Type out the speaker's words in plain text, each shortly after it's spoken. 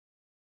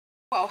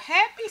Well,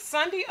 happy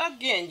Sunday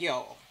again,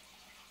 y'all.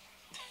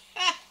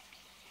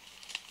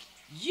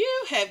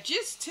 You have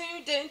just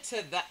tuned into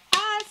the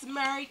Eyes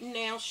Married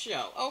Now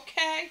show,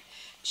 okay?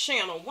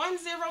 Channel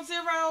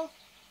 100,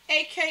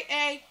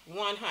 aka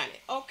 100,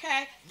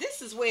 okay?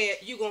 This is where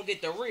you're going to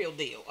get the real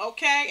deal,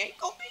 okay? Ain't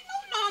going to be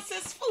no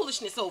nonsense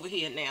foolishness over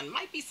here now. It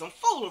might be some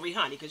foolery,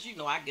 honey, because you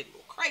know I get a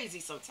little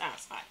crazy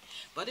sometimes, honey.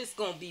 But it's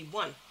going to be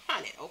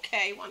 100,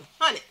 okay?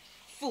 100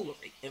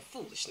 foolery and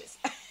foolishness.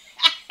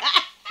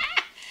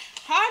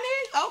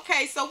 Honey,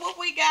 okay, so what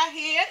we got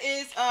here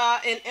is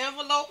an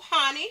envelope,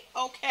 honey,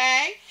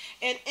 okay?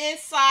 And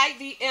inside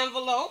the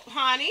envelope,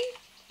 honey,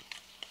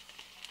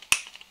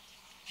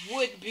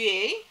 would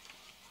be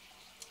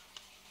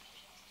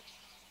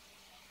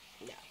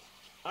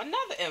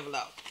another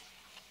envelope.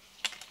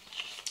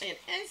 And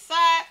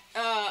inside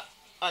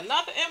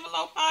another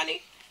envelope,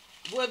 honey,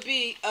 would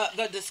be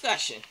the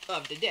discussion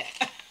of the day.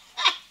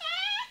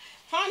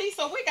 Honey,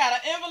 so we got an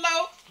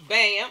envelope,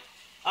 bam.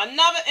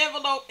 Another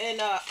envelope and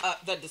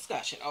the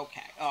discussion.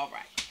 Okay, all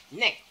right.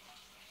 Now, in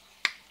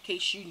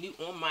case you new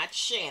on my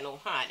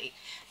channel, honey,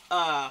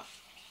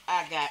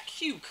 I got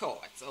cue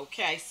cards,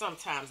 okay?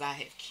 Sometimes I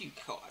have cue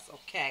cards,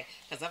 okay?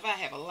 Because if I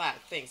have a lot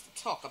of things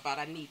to talk about,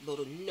 I need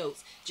little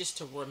notes just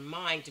to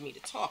remind me to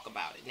talk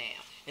about it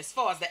now. As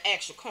far as the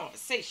actual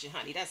conversation,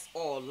 honey, that's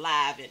all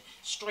live and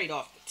straight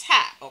off the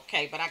top,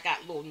 okay? But I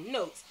got little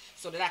notes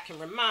so that I can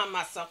remind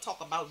myself,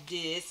 talk about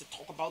this,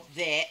 talk about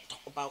that,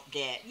 talk about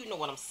that. You know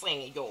what I'm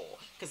saying, y'all?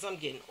 Because I'm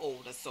getting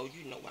older, so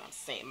you know what I'm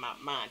saying. My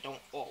mind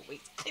don't always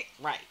click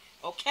right.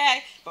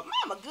 Okay, but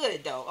mama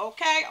good though,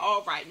 okay?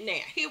 All right, now,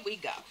 here we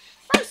go.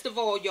 First of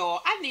all, y'all,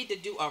 I need to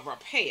do a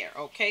repair,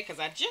 okay? Because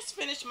I just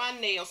finished my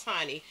nails,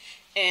 honey.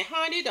 And,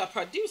 honey, the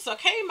producer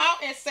came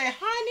out and said,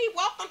 honey,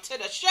 welcome to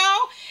the show.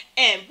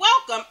 And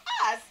welcome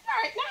us.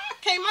 All right, now I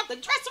came out the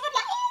dressing room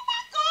like, oh,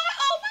 my God,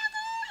 oh, my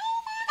God,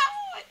 oh,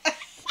 my God.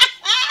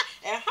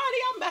 And, honey,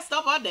 I messed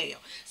up her nail.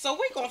 So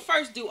we're going to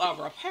first do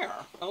a repair,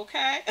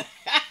 okay?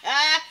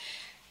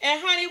 And,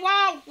 honey,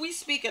 while we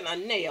speaking of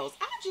nails,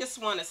 I just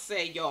want to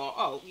say, y'all,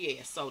 oh,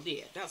 yeah, so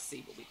yeah, let's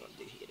see what we're going to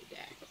do here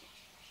today.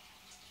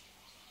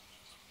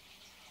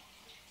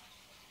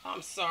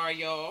 I'm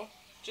sorry, y'all.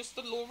 Just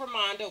a little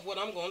reminder of what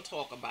I'm going to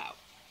talk about.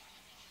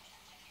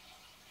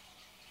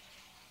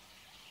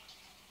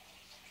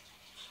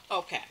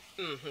 Okay,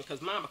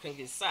 because mama can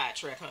get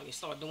sidetracked, honey,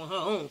 start doing her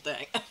own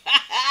thing.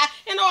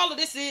 And all of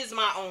this is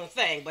my own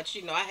thing, but,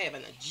 you know, I have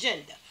an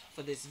agenda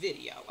for this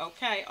video,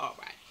 okay? All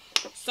right.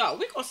 So,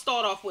 we're going to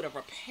start off with a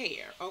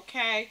repair,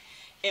 okay?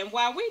 And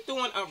while we're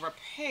doing a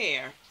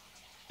repair,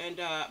 and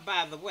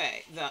by the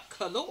way, the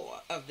color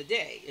of the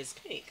day is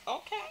pink,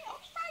 okay? All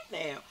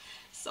right now.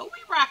 So,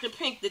 we rocking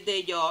pink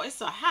today, y'all.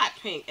 It's a hot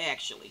pink,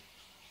 actually.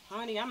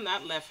 Honey, I'm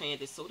not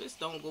left-handed, so this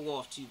don't go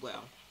off too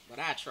well. But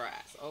I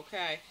tries,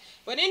 okay?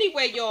 But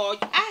anyway, y'all,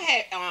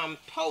 I had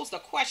posed a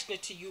question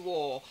to you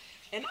all.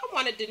 And I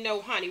wanted to know,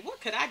 honey,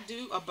 what could I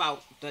do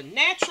about the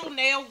natural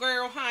nail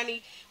girl,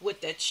 honey, with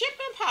the chip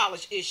and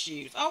polish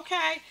issues,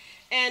 okay?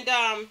 And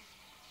I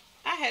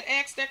had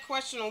asked that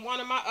question on one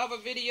of my other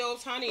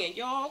videos, honey, and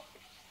y'all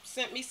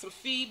sent me some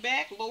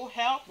feedback, a little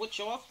help, what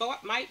y'all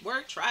thought might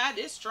work. Try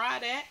this, try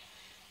that.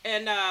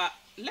 And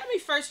let me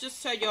first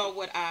just tell y'all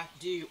what I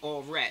do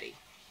already.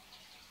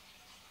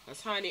 Because,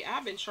 honey,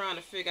 I've been trying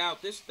to figure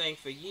out this thing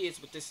for years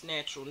with this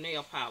natural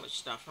nail polish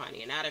stuff,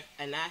 honey. And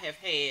I have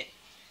had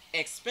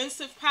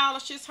expensive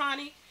polishes,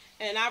 honey,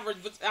 and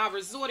I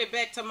resorted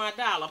back to my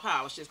dollar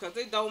polishes because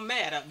it don't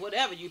matter.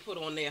 Whatever you put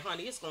on there,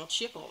 honey, it's going to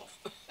chip off.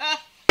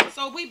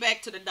 So we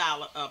back to the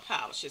dollar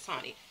polishes,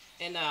 honey.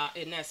 And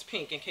that's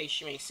pink in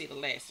case you ain't see the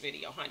last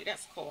video, honey.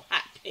 That's called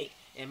hot pink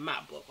in my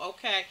book,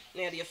 okay?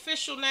 Now, the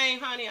official name,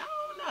 honey, I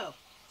don't know.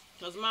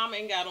 Because mama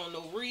ain't got on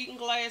no reading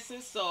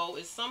glasses, so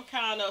it's some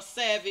kind of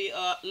savvy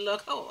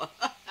liqueur.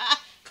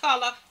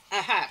 Color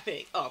a hot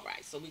pink. All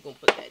right, so we're going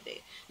to put that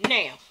there.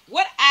 Now,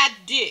 what I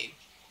do,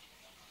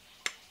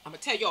 I'm going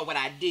to tell y'all what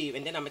I do,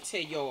 and then I'm going to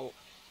tell y'all,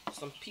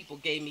 some people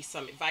gave me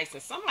some advice,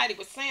 and somebody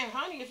was saying,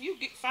 honey, if you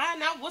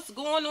find out what's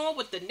going on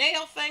with the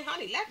nail thing,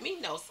 honey, let me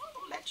know. So I'm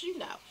going to let you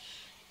know.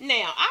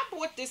 Now, I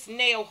bought this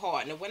nail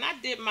hardener. When I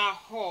did my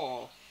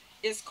haul,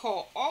 it's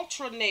called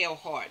Ultra Nail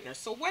Hardener.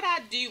 So what I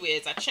do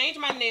is I change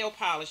my nail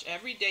polish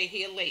every day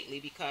here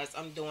lately because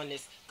I'm doing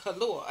this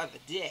color of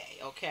the day,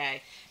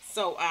 okay?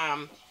 So,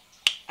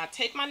 I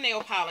take my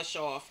nail polish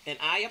off and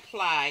I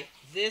apply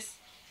this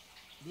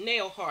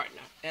nail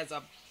hardener as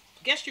I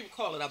guess you would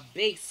call it a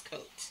base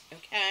coat,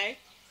 okay?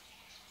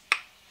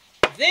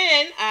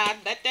 Then I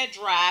let that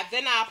dry.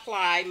 Then I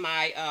apply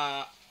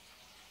my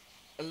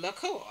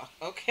liqueur,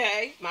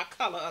 okay? My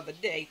color of the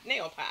day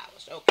nail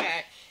polish,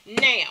 okay?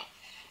 Now,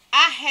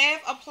 I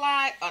have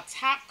applied a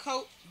top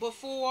coat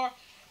before,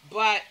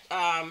 but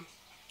I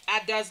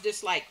does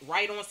this like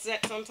right on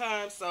set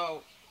sometimes,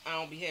 so I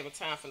don't be having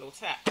time for no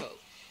top coat.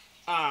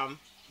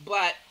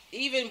 But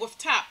even with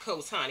top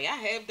coats, honey, I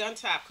have done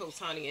top coats,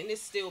 honey, and it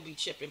still be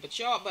chipping. But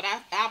y'all,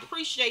 I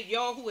appreciate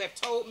y'all who have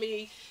told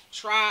me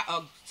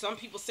some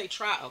people say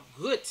try a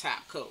good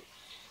top coat.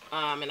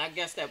 And I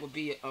guess that would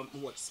be a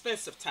more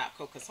expensive top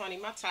coat, because, honey,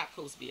 my top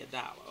coats be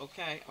 $1,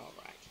 okay? All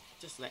right.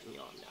 Just letting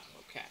y'all know,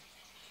 okay?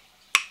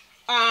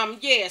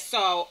 Yeah,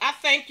 so I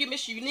thank you,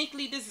 Miss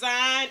Uniquely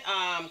Designed,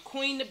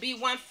 Queen to be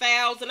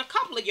 1000. A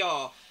couple of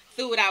y'all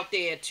threw it out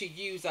there to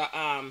use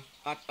a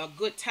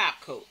good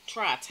top coat.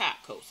 Try a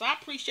top coat. So I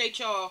appreciate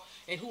y'all,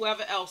 and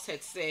whoever else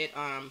had said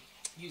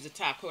use a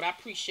top coat. I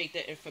appreciate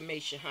that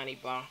information, honey.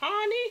 But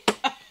honey,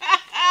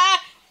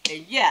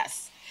 and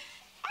yes,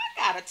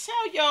 I gotta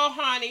tell y'all,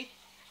 honey.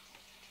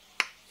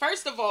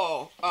 First of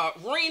all,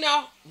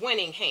 Rena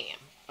Winningham,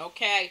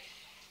 okay?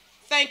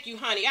 Thank you,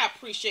 honey. I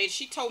appreciate it.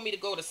 She told me to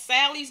go to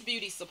Sally's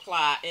Beauty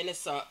Supply, and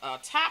it's a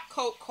top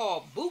coat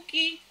called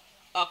Buki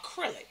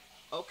Acrylic.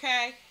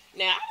 Okay?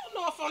 Now, I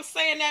don't know if I'm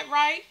saying that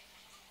right.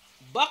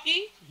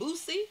 Bucky,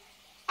 Boosie.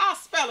 I'll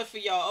spell it for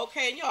y'all,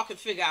 okay? And y'all can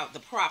figure out the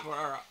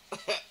proper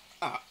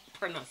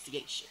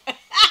pronunciation.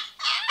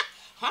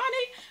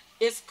 Honey,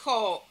 it's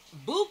called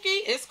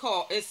Buki. It's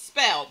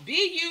spelled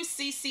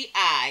Bucci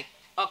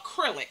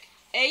acrylic.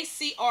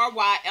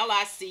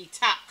 Acrylic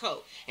top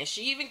coat. And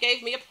she even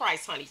gave me a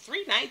price, honey.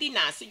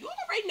 $3.99. So you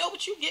already know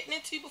what you're getting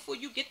into before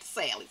you get to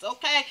Sally's,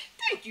 okay?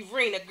 Thank you,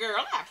 Rena,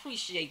 girl. I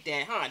appreciate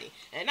that, honey.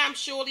 And I'm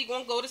surely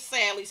going to go to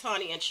Sally's,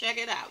 honey, and check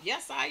it out.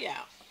 Yes, I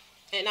am.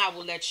 And I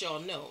will let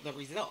y'all know the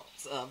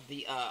results of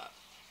the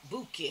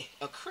Buki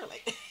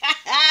acrylic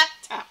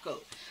top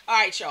coat. All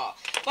right, y'all.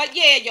 But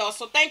yeah, y'all.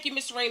 So thank you,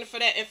 Miss Rena, for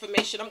that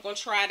information. I'm going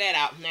to try that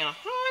out. Now,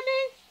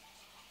 honey,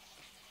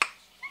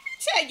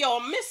 tell y'all,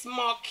 Miss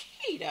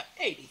Marquita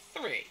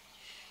 83.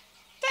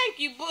 Thank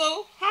you,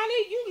 boo.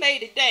 Honey, you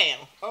laid it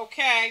down,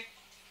 okay?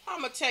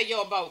 I'm going to tell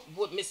y'all about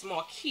what Miss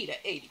Marquita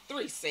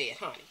 83 said,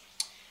 honey.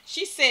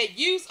 She said,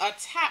 use a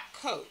top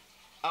coat,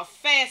 a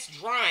fast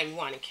drying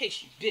one in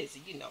case you're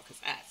busy, you know,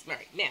 because I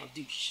right now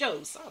do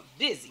shows, so I'm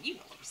busy, you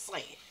know what I'm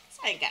saying.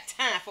 So I ain't got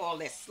time for all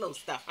that slow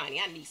stuff,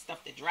 honey. I need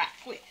stuff to dry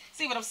quick.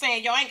 See what I'm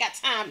saying, y'all? I ain't got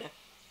time to...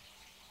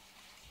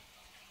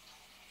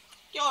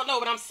 Y'all know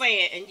what I'm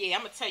saying, and yeah,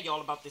 I'm going to tell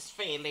y'all about this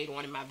fan later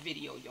on in my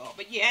video, y'all.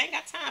 But yeah, I ain't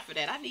got time for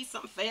that. I need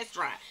something fast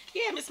drying.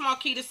 Yeah, Miss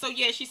Marquita, so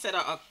yeah, she said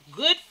a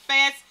good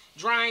fast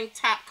drying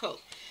top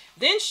coat.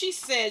 Then she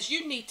says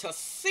you need to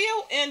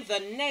seal in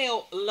the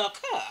nail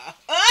lacquer.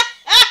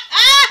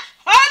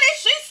 Honey,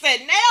 she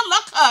said nail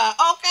lacquer,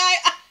 okay?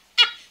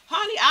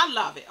 Honey, I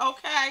love it,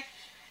 okay?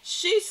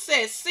 She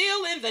said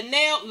seal in the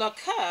nail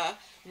lacquer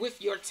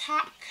with your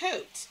top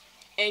coat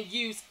and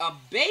use a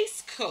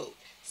base coat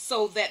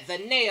so that the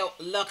nail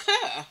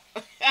lacquer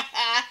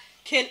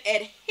can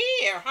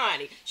adhere,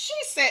 honey. She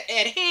said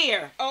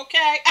adhere,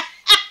 okay?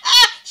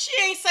 She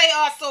ain't say,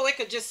 so it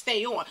could just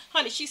stay on.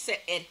 Honey, she said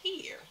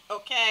adhere,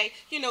 okay?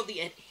 You know,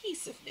 the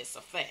adhesiveness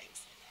of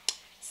things.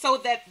 So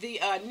that the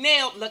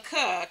nail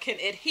lacquer can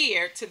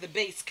adhere to the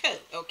base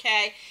coat,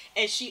 okay?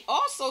 And she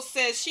also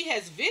says she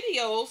has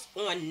videos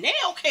on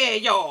nail care,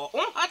 y'all,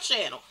 on her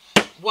channel.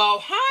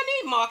 Well,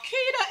 honey,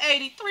 Marquita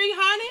 83,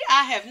 honey,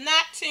 I have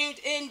not tuned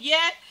in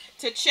yet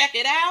to check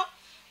it out,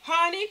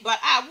 honey, but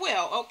I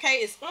will,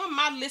 okay? It's on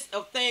my list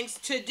of things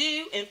to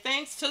do and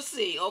things to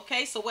see,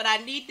 okay? So what I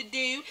need to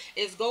do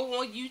is go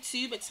on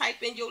YouTube and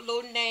type in your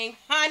little name,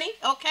 honey,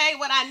 okay?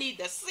 What I need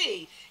to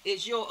see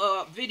is your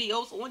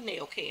videos on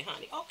nail care,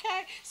 honey,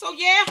 okay? So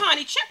yeah,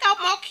 honey, check out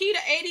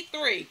Marquita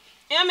 83.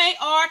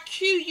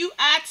 Marquita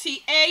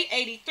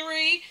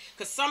 83,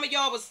 because some of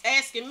y'all was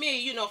asking me,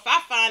 you know, if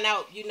I find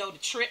out, you know, the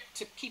trick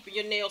to keeping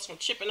your nails from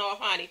chipping off,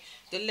 honey,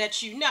 to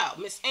let you know.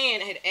 Miss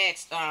Ann had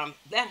asked,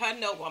 let her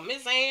know. Well,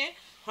 Miss Ann,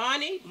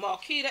 honey,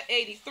 Marquita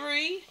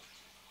 83,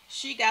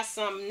 she got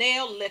some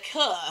nail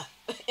lacquer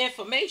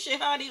information,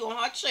 honey, on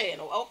her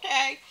channel,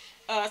 okay?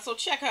 So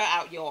check her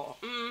out, y'all.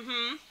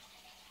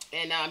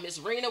 And Miss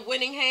Rena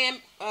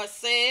Winningham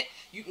said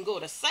you can go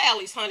to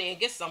Sally's, honey, and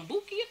get some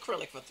Buki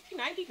acrylic for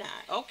 $3.99.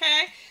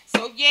 Okay?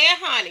 So, yeah,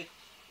 honey.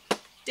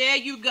 There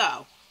you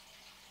go.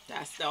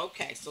 That's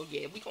okay. So,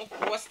 yeah, we're going to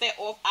cross that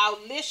off our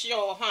list,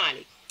 y'all,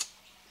 honey.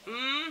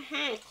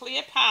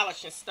 Clear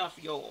polish and stuff,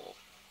 y'all.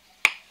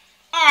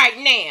 All right,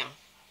 now.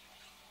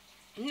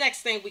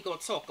 Next thing we're going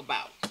to talk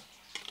about.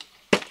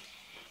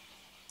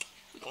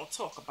 We're going to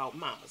talk about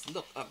Mama's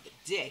look of the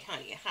day,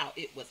 honey, and how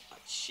it was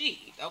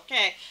achieved,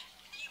 okay?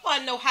 You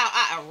want to know how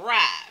I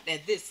arrived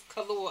at this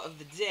color of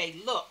the day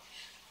look?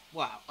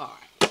 Wow, all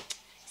right.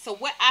 So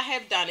what I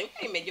have done, and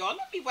wait a minute, y'all,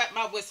 let me wet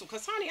my whistle,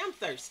 because, honey, I'm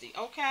thirsty,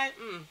 okay?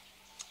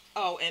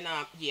 Oh, and,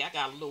 yeah, I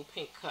got a little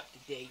pink cut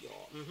today,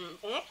 y'all.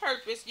 On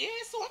purpose. Yeah,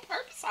 it's on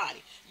purpose,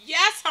 honey.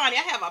 Yes, honey,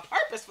 I have a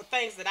purpose for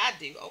things that I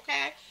do,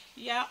 okay?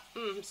 Yeah,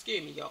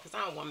 excuse me, y'all, because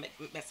I don't want to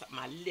mess up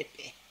my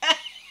lippy.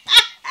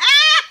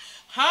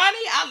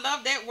 Honey, I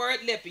love that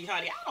word lippy,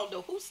 honey. I don't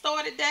know who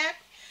started that.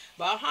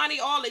 But, honey,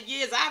 all the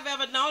years I've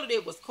ever known it,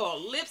 it was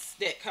called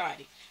lipstick,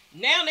 honey.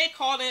 Now they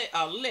call it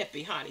a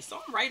lippy, honey. So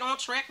I'm right on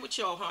track with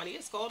y'all, honey.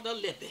 It's called the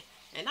lippy.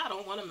 And I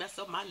don't want to mess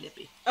up my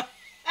lippy.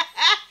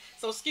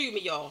 So excuse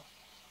me, y'all.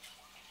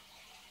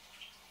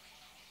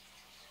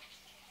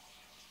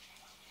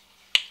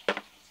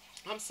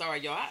 I'm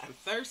sorry, y'all. I'm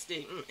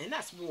thirsty. And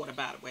that's water,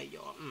 by the way,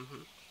 y'all.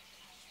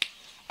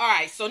 All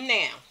right, so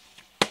now,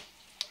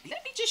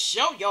 just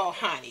show y'all,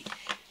 honey.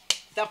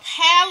 The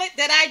palette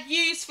that I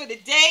use for the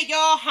day,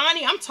 y'all,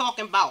 honey, I'm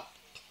talking about,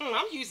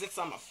 I'm using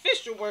some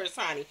official words,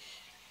 honey.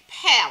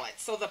 Palette.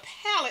 So the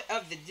palette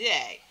of the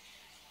day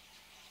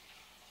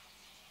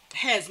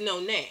has no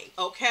name,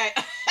 okay?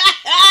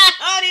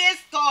 Honey,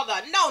 it's called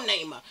a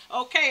no-namer,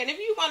 okay? And if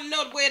you want to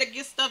know where to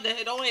get stuff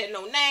that don't have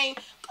no name,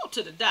 go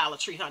to the Dollar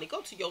Tree, honey.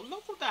 Go to your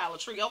local Dollar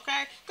Tree,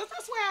 okay? Because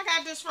that's where I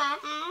got this from.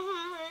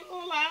 I ain't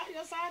gonna lie.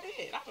 Yes, I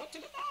did. I went to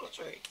the Dollar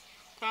Tree,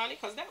 honey,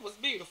 because that was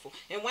beautiful.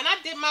 And when I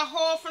did my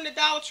haul from the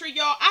Dollar Tree,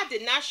 y'all, I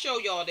did not show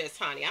y'all this,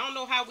 honey. I don't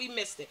know how we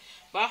missed it.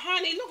 But,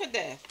 honey, look at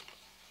that.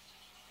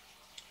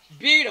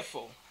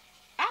 Beautiful.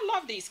 I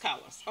love these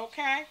colors,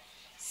 okay?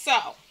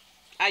 So,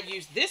 I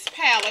used this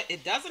palette.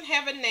 It doesn't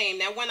have a name.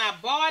 Now, when I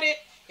bought it,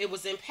 it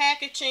was in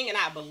packaging, and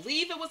I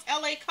believe it was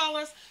LA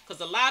Colors,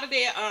 because a lot of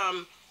their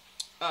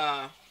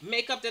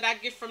makeup that I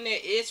get from there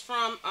is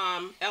from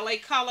LA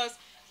Colors,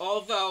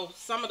 although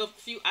some of the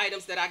few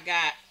items that I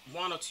got,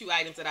 one or two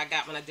items that I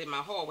got when I did my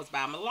haul was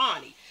by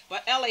Milani.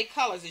 But LA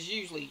Colors is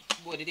usually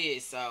what it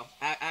is, so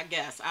I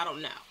guess. I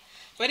don't know.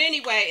 But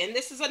anyway, and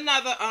this is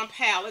another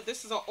palette.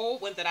 This is an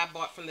old one that I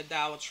bought from the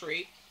Dollar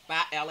Tree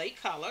by LA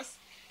Colors.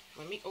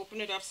 Let me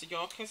open it up so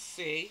y'all can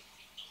see.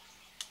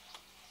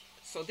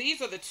 So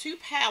these are the two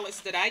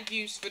palettes that I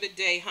used for the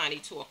day, honey,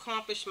 to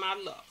accomplish my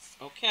looks,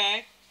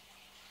 okay?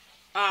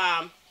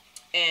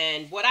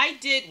 And what I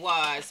did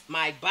was,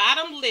 my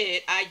bottom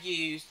lid, I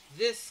used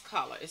this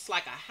color. It's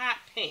like a hot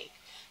pink.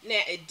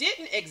 Now, it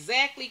didn't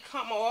exactly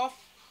come off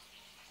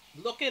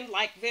looking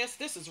like this.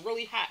 This is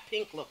really hot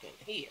pink looking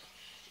here.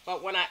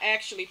 But when I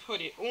actually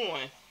put it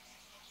on,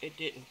 it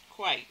didn't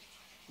quite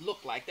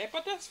look like that,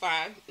 but that's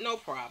fine. No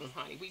problem,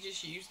 honey. We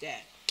just used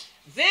that.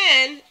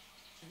 Then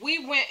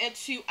we went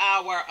into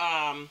our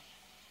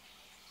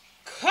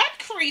cut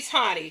crease,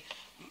 honey.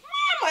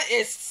 Mama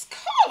is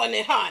calling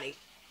it, honey.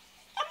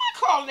 Am I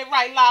calling it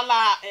right,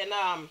 Lala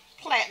and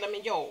Platinum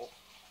and y'all?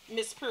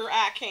 Miss Pure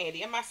Eye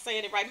Candy. Am I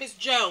saying it right? Miss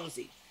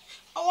Jonesy.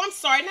 Oh, I'm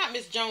sorry, not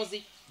Miss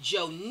Jonesy.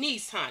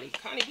 Jonice, honey.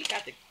 Honey, we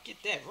got to get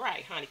that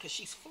right, honey, because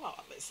she's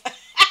flawless.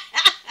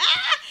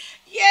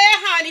 Yeah,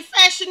 honey,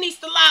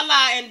 Fashionista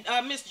Lala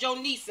and Miss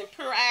Jonice and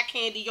Pure Eye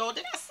Candy, y'all.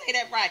 Did I say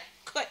that right?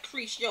 Cut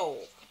crease,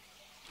 y'all.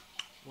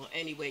 Well,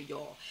 anyway,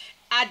 y'all,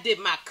 I did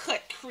my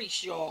cut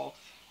crease, y'all,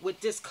 with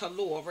this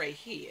color right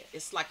here.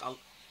 It's like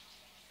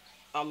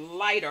a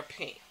lighter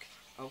pink,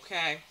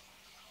 okay?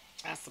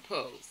 I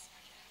suppose.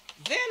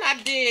 Then I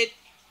did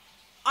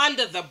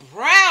under the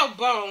brow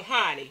bone,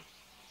 honey.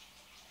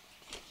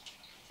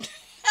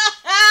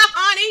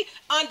 Honey,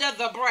 under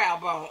the brow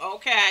bone,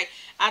 okay?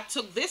 I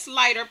took this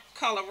lighter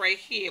color right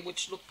here,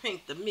 which looked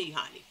pink to me,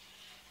 honey,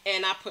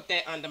 and I put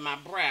that under my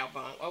brow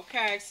bone,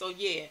 okay? So,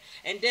 yeah.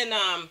 And then,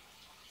 I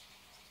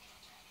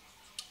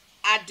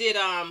did,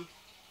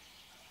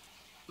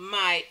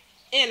 my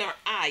inner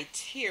eye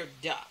tear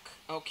duct,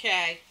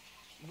 okay,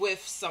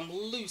 with some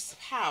loose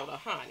powder,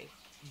 honey.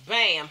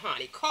 Bam,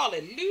 honey. Call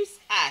it loose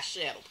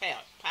eyeshadow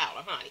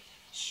powder, honey.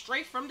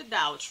 Straight from the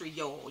Dollar Tree,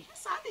 y'all.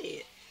 Yes, I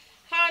did.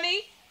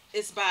 Honey,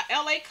 it's by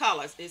LA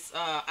Colors. It's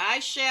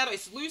eyeshadow.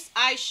 It's loose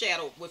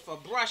eyeshadow with a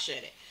brush in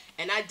it.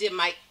 And I did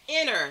my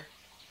inner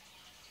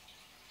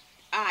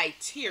eye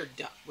tear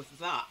duct with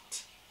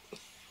that.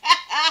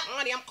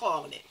 Honey, I'm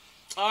calling it.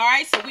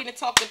 Alright, so we done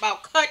talked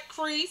about cut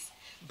crease,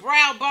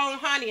 brow bone,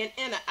 honey, and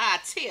inner eye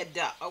tear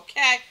duct.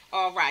 Okay?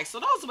 Alright,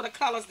 so those were the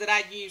colors that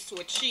I used to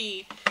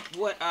achieve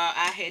what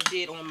I had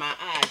did on my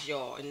eyes,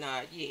 y'all. And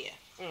yeah.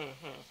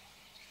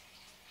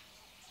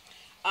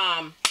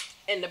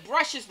 And the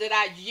brushes that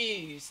I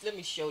use, let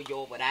me show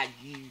y'all what I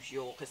use,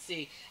 y'all. Because,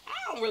 see, I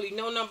don't really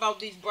know nothing about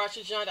these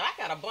brushes, y'all. I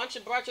got a bunch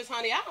of brushes,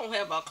 honey. I don't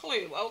have a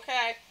clue,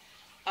 okay?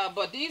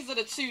 But these are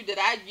the two that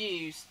I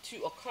use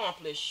to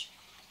accomplish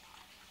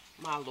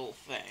my little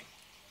thing,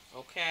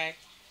 okay?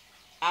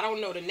 I don't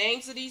know the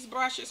names of these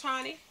brushes,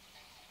 honey.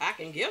 I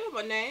can give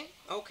them a name,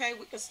 okay?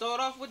 We can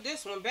start off with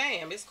this one.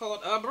 Bam. It's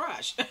called a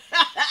brush. And,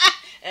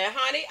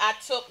 honey, I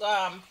took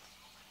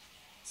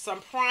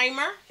some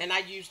primer, and I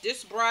used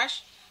this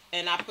brush.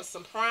 And I put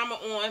some primer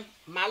on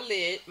my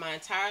lid, my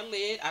entire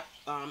lid,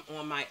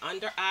 on my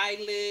under eye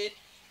lid,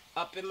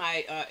 up in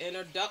my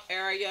inner duct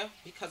area,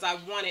 because I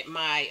wanted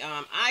my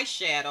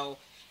eyeshadow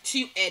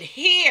to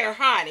adhere,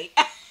 honey.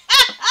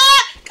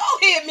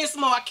 Go ahead, Miss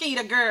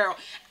Marquita, girl.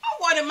 I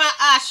wanted my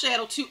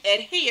eyeshadow to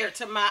adhere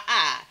to my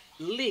eye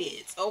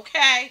lids,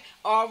 okay?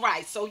 All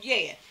right, so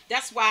yeah,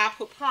 that's why I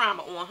put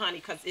primer on, honey,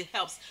 because it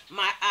helps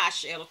my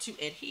eyeshadow to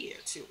adhere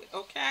to it,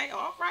 okay?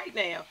 All right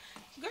now.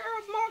 Girl,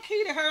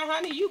 Marquita, her,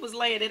 honey, you was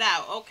laying it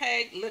out,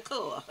 okay? Look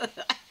her.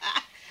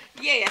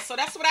 Yeah, so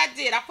that's what I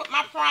did. I put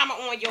my primer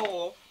on,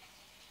 y'all.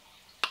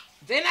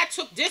 Then I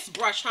took this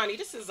brush, honey.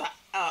 This is a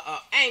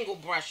angle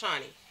brush,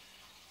 honey.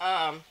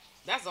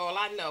 That's all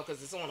I know,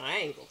 because it's on an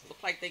angle.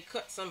 Look like they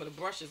cut some of the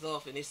brushes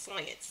off and it's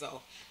slant.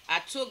 So I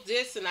took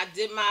this and I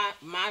did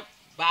my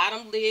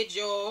bottom lid,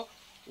 y'all,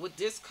 with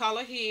this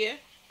color here.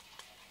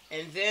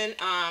 And then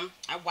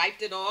I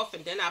wiped it off,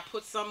 and then I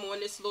put some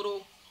on this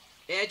little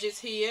edges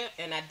here,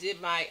 and I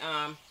did my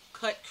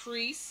cut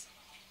crease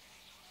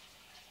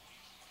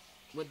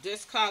with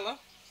this color,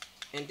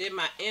 and did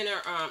my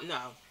inner,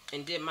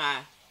 and did my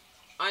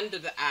under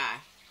the eye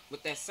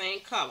with that same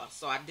color.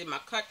 So I did my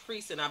cut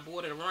crease and I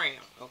brought it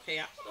around. Okay,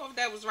 I don't know if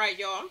that was right,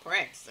 y'all. I'm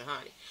practicing,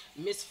 honey.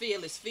 Miss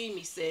Fearless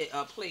Femi said,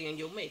 play in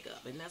your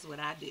makeup, and that's what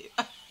I did.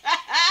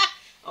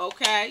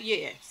 Okay,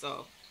 yeah.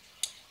 So,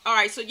 all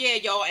right. So yeah,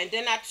 y'all. And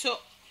then I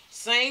took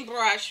same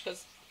brush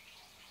because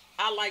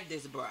I like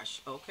this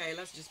brush. Okay,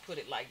 let's just put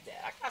it like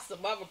that. I got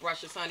some other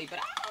brushes, honey, but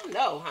I don't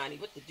know, honey,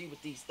 what to do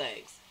with these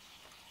things.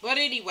 But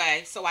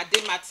anyway, so I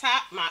did my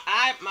top,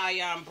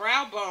 my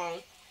brow bone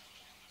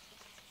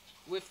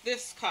with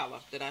this color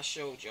that I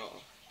showed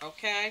y'all.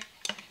 Okay,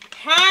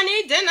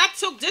 honey. Then I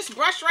took this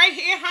brush right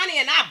here, honey,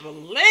 and I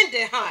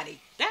blended, honey.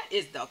 That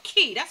is the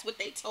key. That's what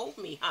they told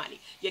me, honey.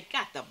 You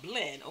got to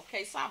blend.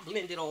 Okay, so I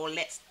blended all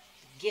that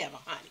together,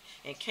 honey,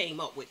 and came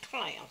up with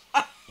clown.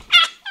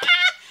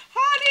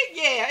 Honey,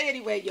 yeah.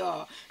 Anyway,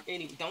 y'all.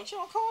 Anyway, don't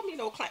y'all call me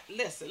no clown.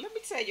 Listen, let me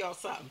tell y'all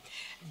something.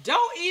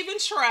 Don't even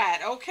try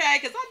it, okay?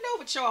 Because I know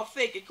what y'all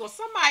thinking. Because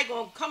somebody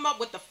going to come up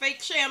with the fake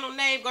channel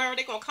name, girl.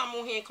 They're going to come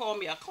on here and call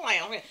me a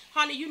clown.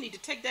 Honey, you need to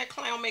take that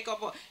clown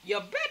makeup off. You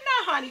better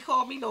not, honey,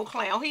 call me no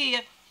clown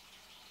here.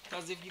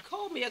 Because if you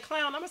call me a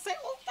clown, I'm going to say,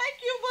 oh,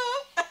 thank you,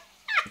 boo.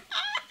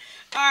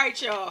 All right,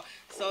 y'all.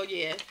 So,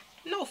 yeah.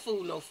 No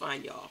food, no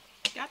fun, y'all.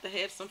 Got to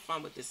have some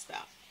fun with this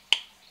stuff.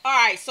 All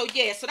right, so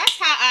yeah, so that's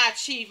how I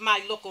achieved my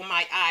look on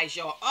my eyes,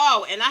 y'all.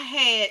 Oh, and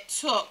I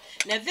took,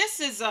 now this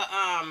is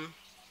a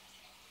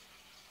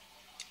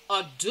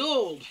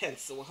dual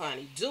pencil,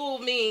 honey. Dual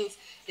means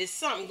it's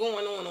something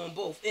going on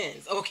both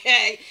ends,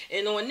 okay?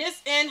 And on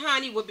this end,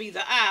 honey, would be the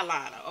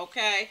eyeliner,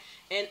 okay?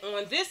 And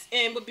on this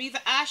end would be the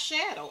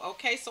eyeshadow,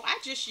 okay? So I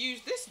just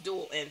used this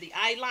dual end, the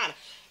eyeliner.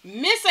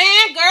 Miss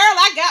Ann, girl,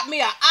 I got me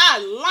an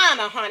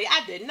eyeliner, honey.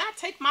 I did not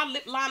take my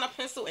lip liner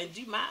pencil and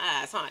do my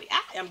eyes, honey.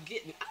 I'm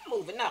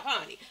moving up,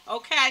 honey.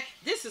 Okay?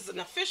 This is an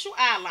official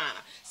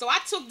eyeliner. So I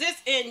took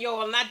this in,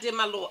 y'all, and I did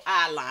my little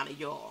eyeliner,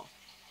 y'all.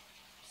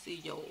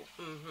 See, y'all.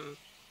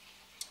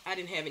 I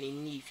didn't have any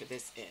need for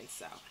this in,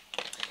 so.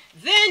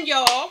 Then,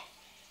 y'all,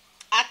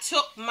 I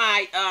took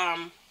my, let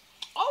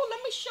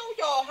me show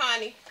y'all,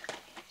 honey.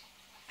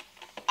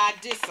 I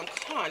did some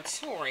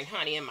contouring,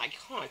 honey, in my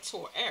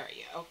contour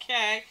area,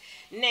 okay?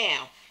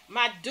 Now,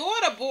 my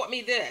daughter bought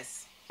me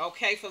this,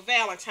 okay, for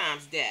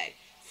Valentine's Day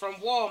from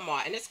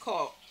Walmart, and it's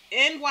called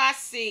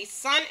NYC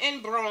Sun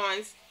and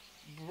Bronze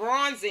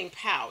Bronzing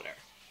Powder,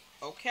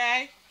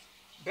 okay?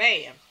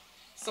 Bam.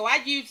 So I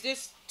use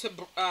this to,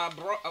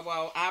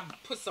 I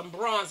put some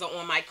bronzer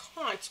on my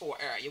contour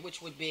area,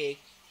 which would be,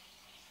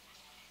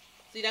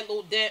 see that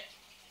little dent?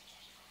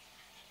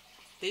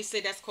 They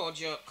say that's called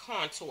your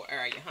contour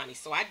area, honey.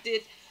 So I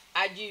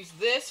used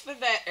this for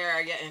that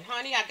area. And,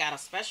 honey, I got a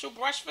special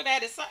brush for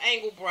that. It's an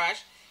angle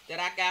brush that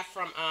I got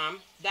from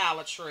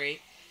Dollar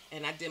Tree.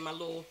 And I did my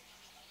little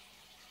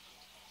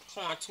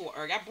contour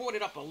area. I brought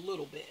it up a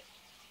little bit,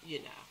 you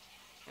know.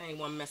 I ain't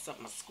want to mess up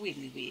my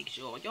squiggly wigs,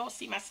 y'all. Y'all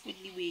see my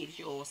squiggly wigs,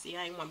 y'all? See,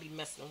 I ain't want to be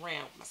messing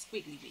around with my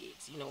squiggly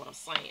wigs. You know what I'm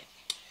saying?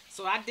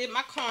 So I did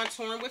my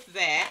contouring with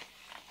that.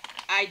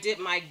 I did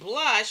my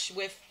blush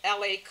with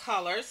LA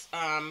Colors.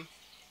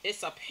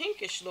 It's a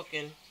pinkish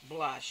looking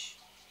blush.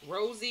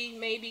 Rosy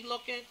maybe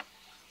looking.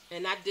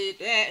 And I did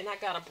that, and I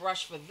got a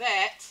brush for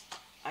that.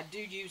 I do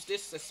use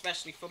this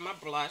especially for my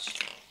blush.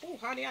 Oh,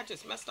 honey, I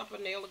just messed up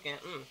a nail again.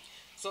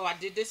 So I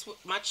did this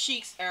with my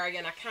cheeks area,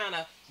 and I kind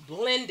of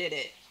blended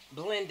it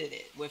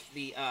with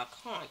the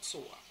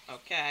contour,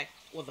 okay?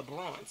 Or the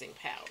bronzing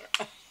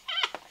powder.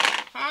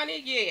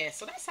 Honey, yeah.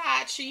 So that's how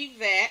I achieved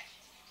that.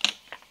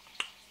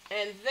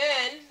 And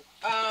then,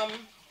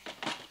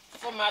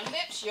 for my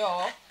lips,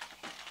 y'all,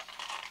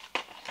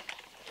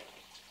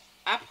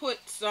 I put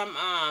some,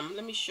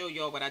 let me show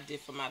y'all what I did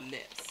for my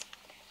lips.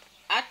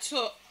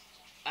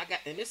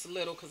 And this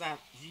little because I've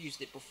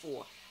used it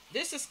before.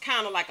 This is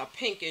kind of like a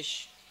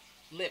pinkish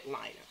lip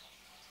liner.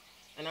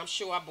 And I'm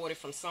sure I bought it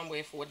from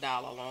somewhere for $1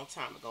 a long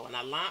time ago. And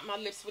I lined my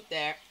lips with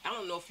that. I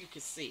don't know if you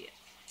can see it,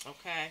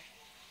 okay?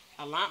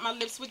 I lined my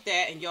lips with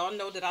that. And y'all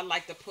know that I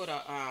like to put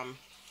a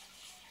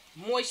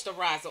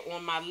moisturizer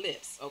on my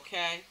lips,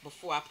 okay?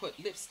 Before I put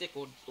lipstick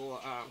or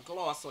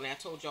gloss on it. I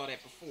told y'all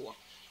that before.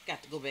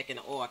 Got to go back in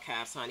the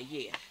archives, honey.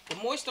 Yeah. The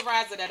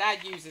moisturizer that I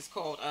use is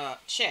called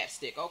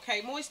chapstick,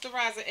 okay?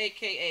 Moisturizer,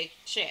 a.k.a.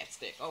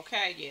 chapstick,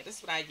 okay? Yeah, this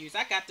is what I use.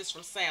 I got this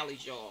from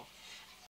Sally's, y'all.